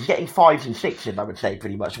 7s, he's getting 5s and 6s, I would say,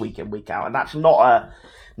 pretty much week in, week out, and that's not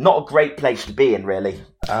a great place to be in, really.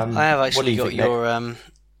 I have actually got your...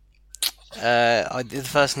 the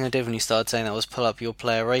first thing I did when you started saying that was pull up your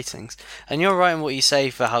player ratings, and you're right in what you say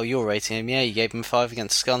for how you're rating him. Yeah, you gave him 5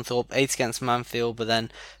 against Scunthorpe, 8 against Mansfield, but then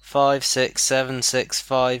 5, 6, 7, 6,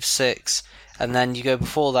 5, 6, and then you go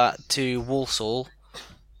before that to Walsall.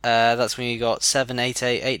 That's when you got 7, 8,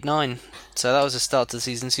 8, 8, 9. So that was the start to the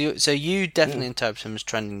season. So you definitely interpret him as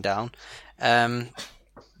trending down. Sorry,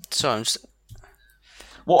 I'm just...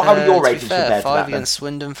 How are your ratings compared to 5 that, against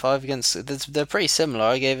Swindon, 5 against... They're pretty similar.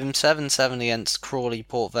 I gave him 7 against Crawley,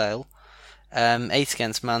 Port Vale, 8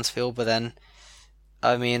 against Mansfield, but then,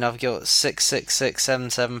 I've got 6, 6, 6, 7,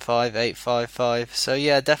 7, 5, 8, 5, 5. So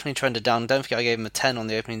yeah, definitely trended down. Don't forget I gave him a 10 on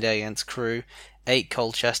the opening day against Crewe, 8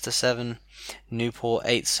 Colchester, 7 Newport,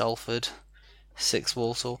 8 Salford, 6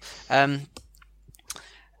 Walsall.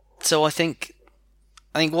 So I think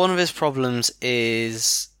one of his problems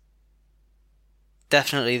is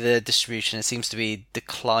definitely the distribution. It seems to be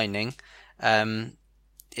declining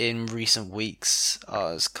in recent weeks.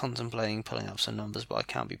 I was contemplating pulling up some numbers, but I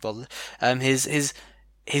can't be bothered.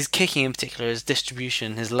 His kicking in particular, his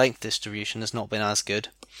distribution, his length distribution has not been as good,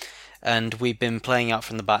 and we've been playing out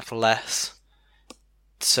from the back less.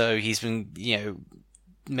 So he's been,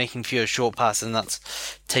 making fewer short passes, and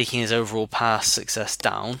that's taking his overall pass success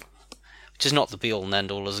down, which is not the be-all and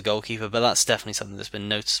end-all as a goalkeeper, but that's definitely something that's been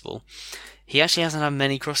noticeable. He actually hasn't had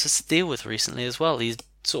many crosses to deal with recently as well. He's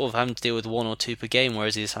sort of having to deal with 1 or 2 per game,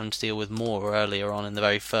 whereas he's having to deal with more earlier on in the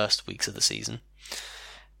very first weeks of the season.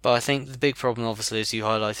 But I think the big problem, obviously, as you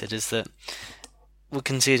highlighted, is that we're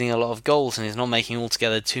conceding a lot of goals and he's not making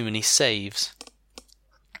altogether too many saves.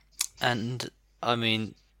 And,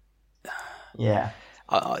 yeah,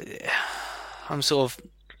 I'm sort of...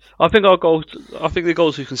 I think the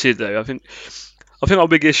goals we've conceded, though, I think our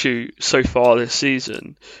big issue so far this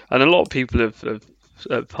season, and a lot of people have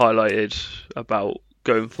highlighted about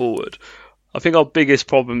going forward, I think our biggest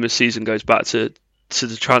problem this season goes back to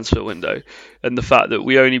the transfer window and the fact that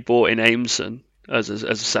we only bought in Aimson as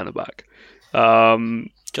a centre-back, who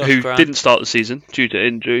Grant didn't start the season due to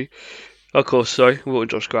injury. Of course, sorry, we bought in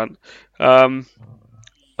Josh Grant.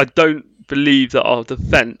 I don't believe that our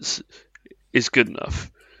defence is good enough.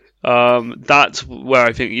 That's where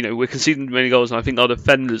I think, we're conceding many goals, and I think our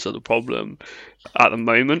defenders are the problem at the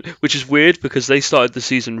moment, which is weird because they started the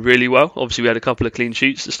season really well. Obviously, we had a couple of clean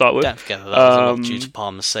sheets to start with. Don't forget that was a lot due to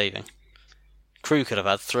Palmer's saving. Crewe could have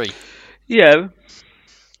had 3. Yeah,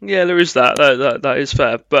 there is that. That is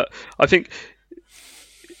fair. But I think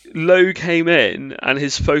Lowe came in and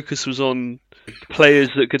his focus was on players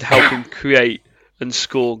that could help him create and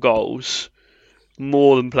score goals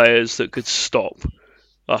more than players that could stop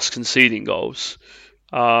us conceding goals,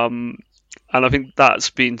 and I think that's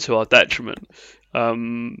been to our detriment,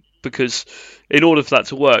 because in order for that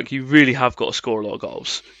to work, you really have got to score a lot of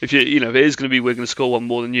goals. If if it is going to be we're going to score 1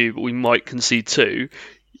 more than you, but we might concede 2,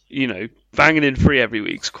 banging in 3 every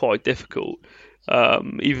week is quite difficult,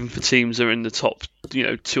 even for teams that are in the top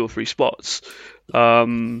 2 or 3 spots.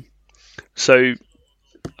 So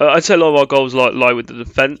I'd say a lot of our goals lie with the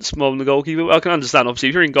defence more than the goalkeeper. I can understand, obviously,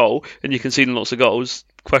 if you're in goal and you're conceding lots of goals,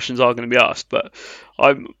 questions are going to be asked. But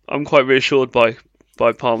I'm quite reassured by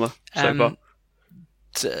Palmer so far.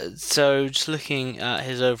 So just looking at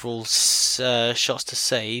his overall shots to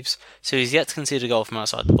saves, so he's yet to concede a goal from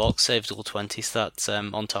outside the box, saved all 20, so that's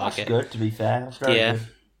on target. That's good, to be fair. That's very good.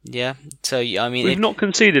 Yeah. So I mean, we've not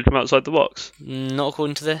conceded from outside the box. Not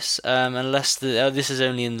according to this, unless this is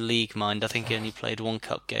only in the league, mind. I think he only played one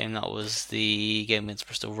cup game. That was the game against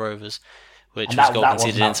Bristol Rovers, which was goal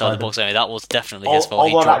conceded inside the box. Anyway, that was definitely his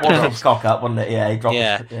fault. That was his cock up, wasn't it?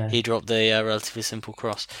 Yeah, he dropped the relatively simple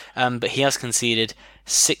cross. But he has conceded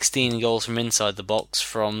 16 goals from inside the box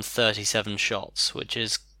from 37 shots, which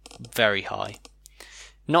is very high.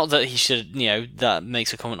 Not that he should, that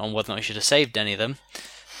makes a comment on whether or not he should have saved any of them,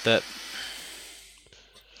 but.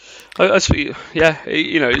 There's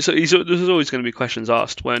always going to be questions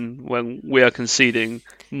asked when we are conceding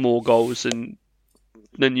more goals than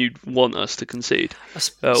you'd want us to concede. I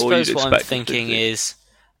suppose what I'm thinking is,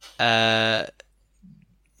 like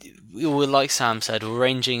Sam said, we're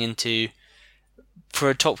ranging into, for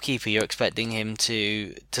a top keeper, you're expecting him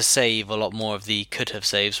to save a lot more of the could have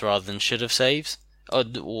saves rather than should have saves, or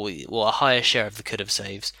a higher share of the could have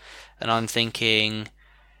saves. And I'm thinking,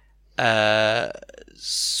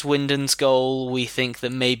 Swindon's goal, we think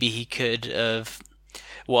that maybe he could have.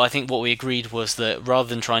 Well, I think what we agreed was that rather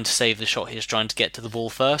than trying to save the shot, he was trying to get to the ball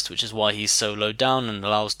first, which is why he's so low down and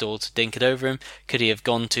allows Doyle to dink it over him. Could he have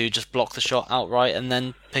gone to just block the shot outright and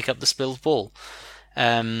then pick up the spilled ball?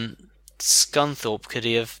 Scunthorpe, could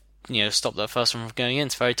he have stopped that first one from going in?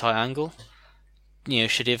 It's a very tight angle.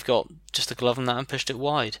 Should he have got just a glove on that and pushed it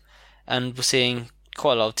wide? And we're seeing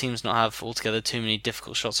quite a lot of teams not have altogether too many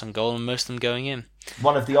difficult shots on goal, and most of them going in.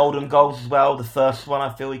 One of the Oldham goals as well, the first one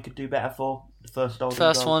I feel he could do better for. The first Oldham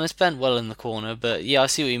First goal. one, it's bent well in the corner, but yeah, I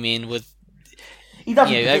see what you mean. He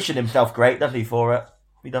doesn't position himself great, does he, for it?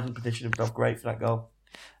 He doesn't position himself great for that goal.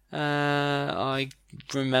 I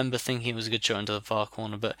remember thinking it was a good shot into the far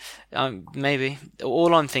corner, but maybe.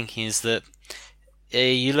 All I'm thinking is that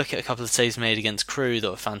you look at a couple of saves made against Crewe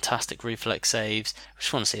that were fantastic reflex saves. I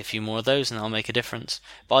just want to see a few more of those, and that'll make a difference.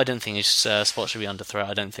 But I don't think his spot should be under threat.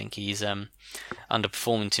 I don't think he's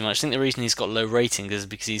underperforming too much. I think the reason he's got low ratings is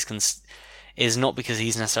because is not because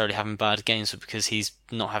he's necessarily having bad games, but because he's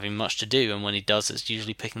not having much to do, and when he does, it's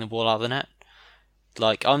usually picking the ball out of the net.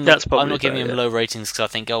 Like, I'm not giving him low ratings because I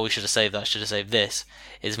think, we should have saved that, should have saved this.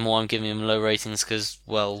 It's more I'm giving him low ratings because,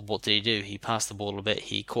 well, what did he do? He passed the ball a bit,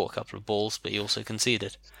 he caught a couple of balls, but he also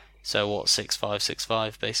conceded. So what,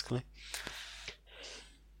 6-5, basically?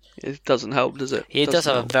 It doesn't help, does it? He does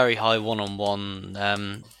have a very high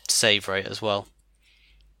one-on-one save rate as well.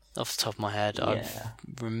 Off the top of my head, I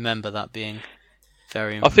remember that being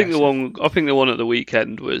very impressive. I think the one at the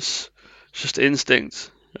weekend was just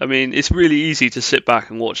instinct. I mean, it's really easy to sit back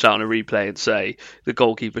and watch that on a replay and say the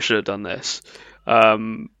goalkeeper should have done this.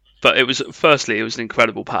 But it was an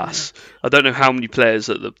incredible pass. I don't know how many players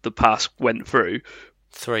that the pass went through.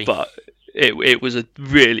 3. But it was a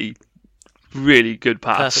really, really good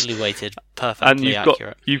pass. Perfectly weighted, perfectly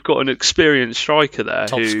accurate. You've got an experienced striker there.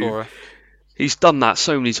 Top scorer. He's done that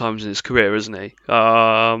so many times in his career, hasn't he?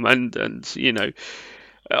 I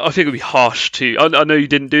think it would be harsh to... I know you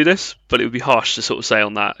didn't do this, but it would be harsh to sort of say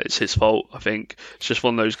on that it's his fault, I think. It's just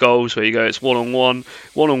one of those goals where you go, it's one-on-one.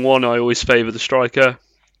 One-on-one, I always favour the striker.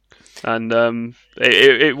 And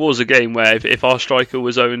it was a game where if our striker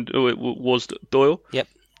was Doyle, yep,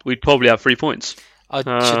 we'd probably have 3 points. I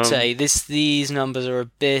should say, these numbers are a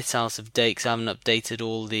bit out of date because I haven't updated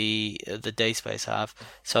all the database I have.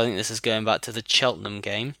 So I think this is going back to the Cheltenham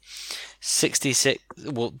game. 66,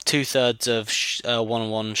 well, 2/3 of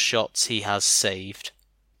one-on-one shots he has saved.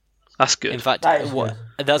 That's good. In fact, that's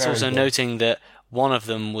also good. Noting that one of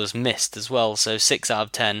them was missed as well. So 6 out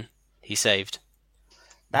of 10 he saved.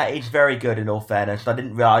 That is very good. In all fairness, I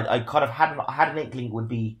didn't realize. I kind of had an inkling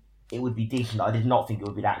it would be decent. I did not think it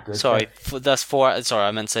would be that good. Sorry, that's 4. Sorry,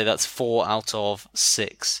 I meant to say that's 4 out of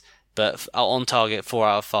 6, but on target 4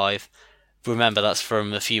 out of 5. Remember, that's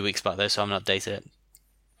from a few weeks back though, so I haven't updated it.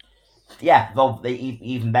 Yeah, well,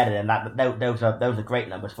 even better than that. Those are great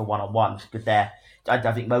numbers for one-on-ones. Because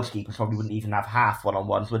I think most keepers probably wouldn't even have half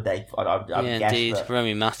one-on-ones, would they? I guess, indeed. But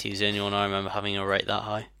Remy Matthews, the only one I remember having a rate that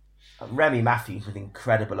high. Remy Matthews was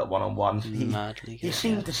incredible at one-on-ones. Madly good, he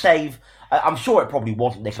seemed to save... I'm sure it probably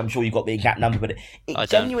wasn't this. I'm sure you got the exact number, but it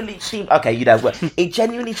genuinely seemed... Okay, it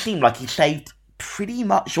genuinely seemed like he saved pretty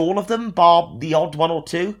much all of them, bar the odd one or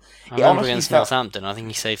two. I remember against Northampton, I think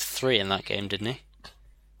he saved 3 in that game, didn't he?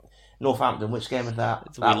 Northampton, which game was that?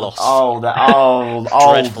 We lost.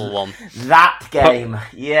 Dreadful one. That game,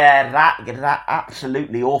 that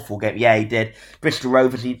absolutely awful game. Yeah, he did. Bristol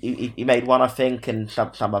Rovers, he made one, I think, and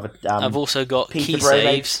some other. I've also got key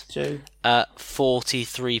saves at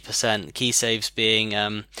 43%. Key saves being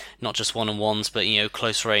not just one-on-ones, but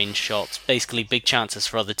close range shots, basically big chances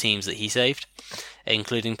for other teams that he saved,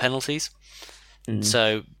 including penalties.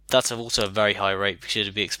 So that's also a very high rate. We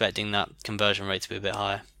should be expecting that conversion rate to be a bit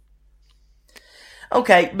higher.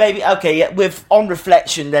 Okay, maybe. Okay, yeah, with on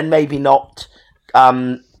reflection, then maybe not.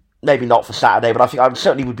 Maybe not for Saturday, but I think I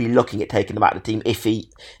certainly would be looking at taking him out of the team if his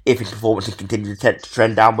performances continue to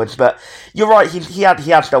trend downwards. But you're right, he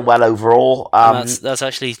has done well overall. That's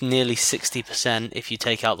actually nearly 60% if you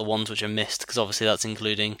take out the ones which are missed, because obviously that's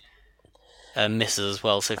including misses as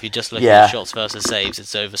well. So if you're just looking at shots versus saves,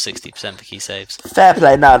 it's over 60% for key saves. Fair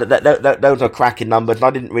play. No, those are cracking numbers, and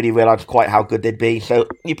I didn't really realise quite how good they'd be. So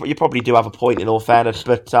you probably do have a point in all fairness,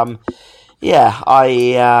 but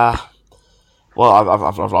well,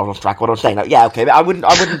 I've lost track of what I was saying. Yeah, okay. I wouldn't.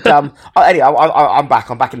 Anyway, I'm back.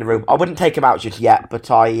 I'm back in the room. I wouldn't take him out just yet, but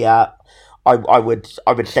I would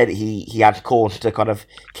say that he has cause to kind of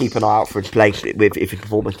keep an eye out for his place if his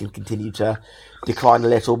performance can continue to decline a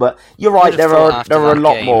little. But you're right. There are a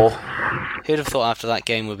lot more. Who'd have thought after that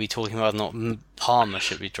game we'd be talking about not Palmer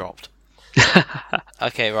should be dropped?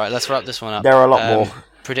 Okay, right. Let's wrap this one up. There are a lot more.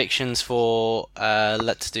 Predictions for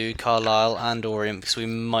let's do Carlisle and Orient, because we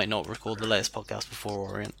might not record the latest podcast before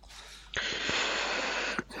Orient.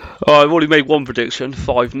 I've already made one prediction,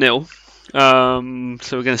 5-0.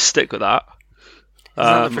 So we're going to stick with that. Isn't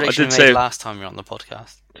that the prediction you made last time you were on the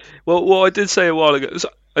podcast? Well, I did say a while ago.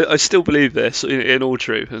 I still believe this in all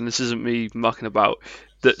truth, and this isn't me mucking about,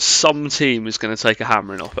 that some team is going to take a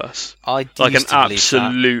hammering off us. I like an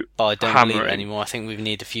absolute but I don't hammering. believe it anymore. I think we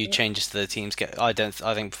need a few changes to the teams. I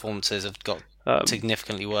think performances have got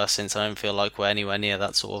significantly worse since. I don't feel like we're anywhere near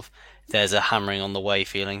that sort of there's a hammering on the way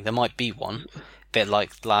feeling. There might be one, a bit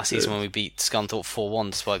like last season when we beat Scunthorpe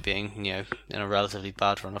 4-1 despite being in a relatively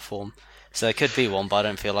bad run of form. So there could be one, but I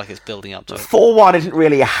don't feel like it's building up to it. 4-1 isn't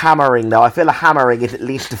really a hammering, though. I feel a hammering is at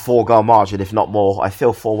least a 4-goal margin, if not more. I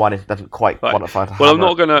feel 4-1 doesn't quite qualify to hammer. Well, I'm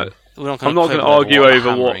not going to argue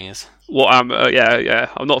over what I'm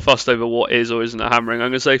not fussed over what is or isn't a hammering.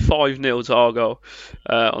 I'm going to say 5-0 to Argyle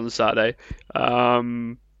on Saturday,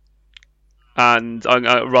 and I'm going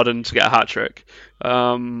to Rudden to get a hat trick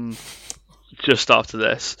just after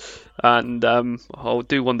this, and I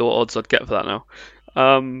do wonder what odds I'd get for that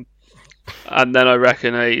now. And then I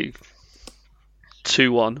reckon a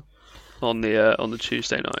 2-1 on the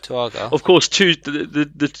Tuesday night. To Argyle. Of course, to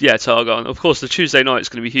Argyle. Of course, the Tuesday night is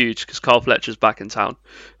going to be huge because Carl Fletcher's back in town.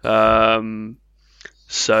 So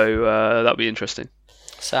that'll be interesting.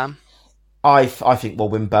 Sam? I think we'll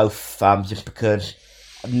win both, just because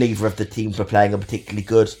neither of the teams are playing are particularly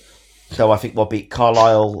good. So I think we'll beat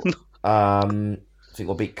Carlisle. I think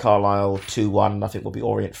we'll beat Carlisle 2-1. I think we'll beat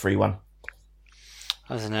Orient 3-1.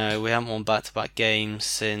 I don't know. We haven't won back-to-back games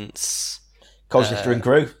since Colchester and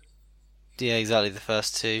Crewe. Yeah, exactly. The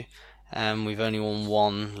first two. We've only won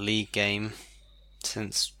one league game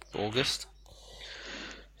since August.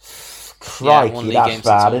 Crikey, that's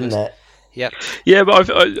bad, isn't it? Yep. Yeah, but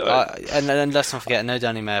and let's not forget, no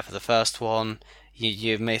Danny Mayer for the first one.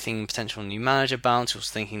 You're making potential new manager bounce. You're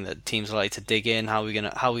thinking that teams are likely to dig in. How are we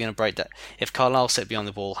gonna break that? If Carlisle sit beyond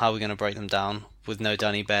the ball, how are we gonna break them down? With no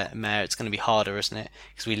Danny Mayer, it's going to be harder, isn't it?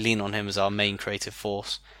 Because we lean on him as our main creative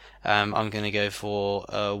force. I'm going to go for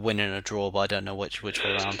a win and a draw, but I don't know which way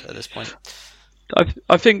around at this point.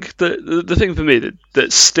 I think the thing for me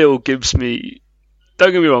that still gives me...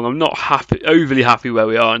 Don't get me wrong, I'm not overly happy where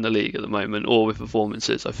we are in the league at the moment or with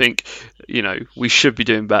performances. I think, we should be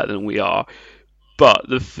doing better than we are. But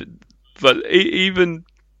even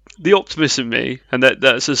the optimist in me, and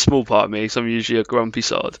that's a small part of me, because I'm usually a grumpy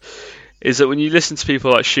sod, is that when you listen to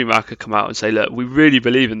people like Schumacher come out and say, look, we really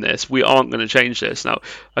believe in this, we aren't going to change this. Now,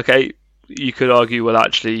 okay, you could argue, well,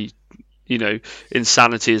 actually,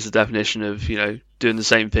 insanity is the definition of, doing the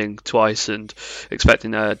same thing twice and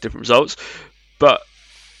expecting different results. But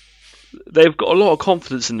they've got a lot of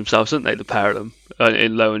confidence in themselves, haven't they, the pair of them,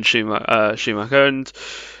 in Lowe and Schumacher. And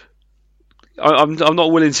I'm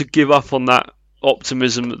not willing to give up on that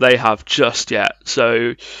optimism that they have just yet.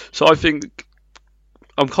 So I think...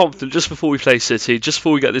 I'm confident just before we play City, just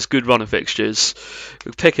before we get this good run of fixtures,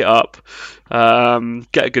 we'll pick it up,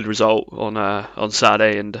 get a good result on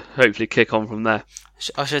Saturday, and hopefully kick on from there.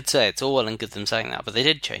 I should say, it's all well and good them saying that, but they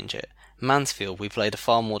did change it. Mansfield, we played a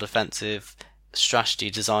far more defensive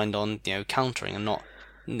strategy designed on countering and not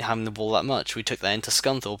having the ball that much. We took that into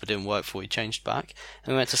Scunthorpe, it didn't work before we changed back.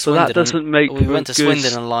 And we went to Swindon.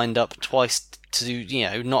 Swindon and lined up twice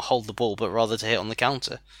to not hold the ball, but rather to hit on the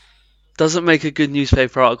counter. Doesn't make a good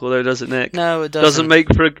newspaper article, though, does it, Nick? No, it doesn't.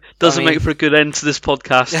 Make for a good end to this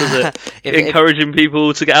podcast, does it? Encouraging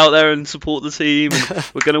people to get out there and support the team. And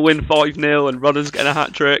we're going to win 5-0, and Rudden's getting a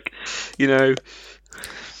hat trick.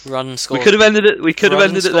 Rudden scores. We could have ended it. We could have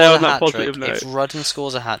ended it there on that positive note. If Rudden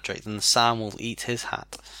scores a hat trick, then Sam will eat his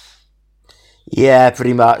hat. Yeah,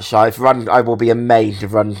 pretty much. I will be amazed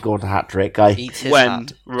if Rudden scores a hat-trick. Eat his When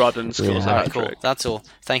hat. Rudden scores a hat Cool. trick. That's all.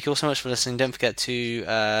 Thank you all so much for listening. Don't forget to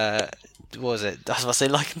what was it? I was about to say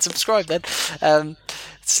like and subscribe then.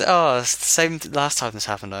 It's the same last time this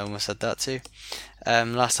happened. I almost said that too.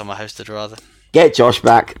 Last time I hosted, rather. Get Josh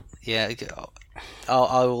back. Yeah,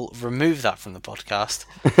 I will remove that from the podcast.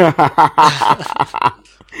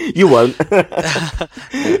 You won't.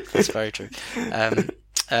 That's very true.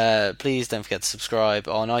 Please don't forget to subscribe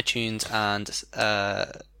on iTunes and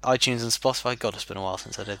Spotify. God, it's been a while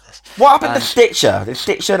since I did this. What happened to Stitcher? Is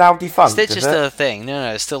Stitcher now defunct? Stitcher's still a thing.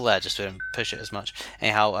 No, it's still there. Just don't push it as much.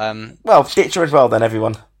 Anyhow, well, Stitcher as well then,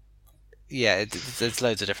 everyone. Yeah, there's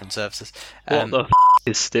loads of different services. What the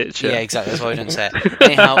is Stitcher? Yeah, exactly. That's why I didn't say it.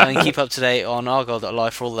 Anyhow, and keep up to date on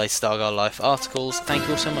Argyle.life for all the latest Argyle Life articles. Thank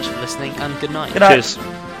you all so much for listening, and good night. Good night. Cheers.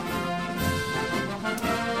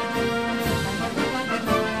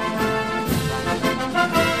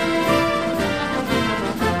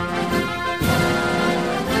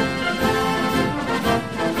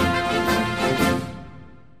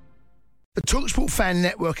 The TalkSport Fan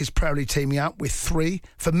Network is proudly teaming up with 3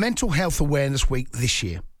 for Mental Health Awareness Week this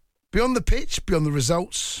year. Beyond the pitch, beyond the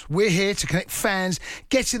results, we're here to connect fans,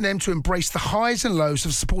 getting them to embrace the highs and lows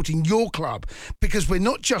of supporting your club, because we're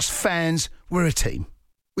not just fans, we're a team.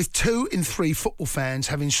 With 2 in 3 football fans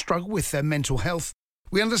having struggled with their mental health,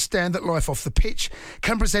 we understand that life off the pitch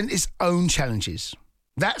can present its own challenges.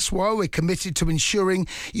 That's why we're committed to ensuring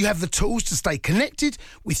you have the tools to stay connected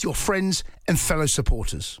with your friends and fellow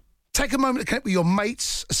supporters. Take a moment to connect with your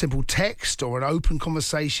mates. A simple text or an open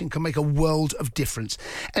conversation can make a world of difference.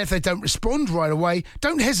 And if they don't respond right away,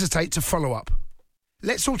 don't hesitate to follow up.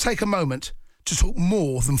 Let's all take a moment to talk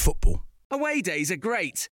more than football. Away days are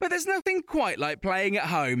great, but there's nothing quite like playing at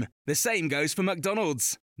home. The same goes for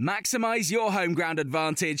McDonald's. Maximise your home ground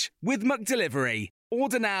advantage with McDelivery.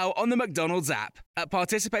 Order now on the McDonald's app. At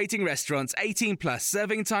participating restaurants, 18 plus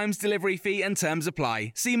serving times, delivery fee and terms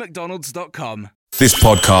apply. See mcdonalds.com. This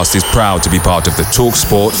podcast is proud to be part of the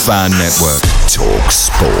TalkSport Fan Network.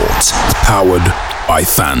 TalkSport. Powered by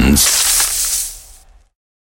fans.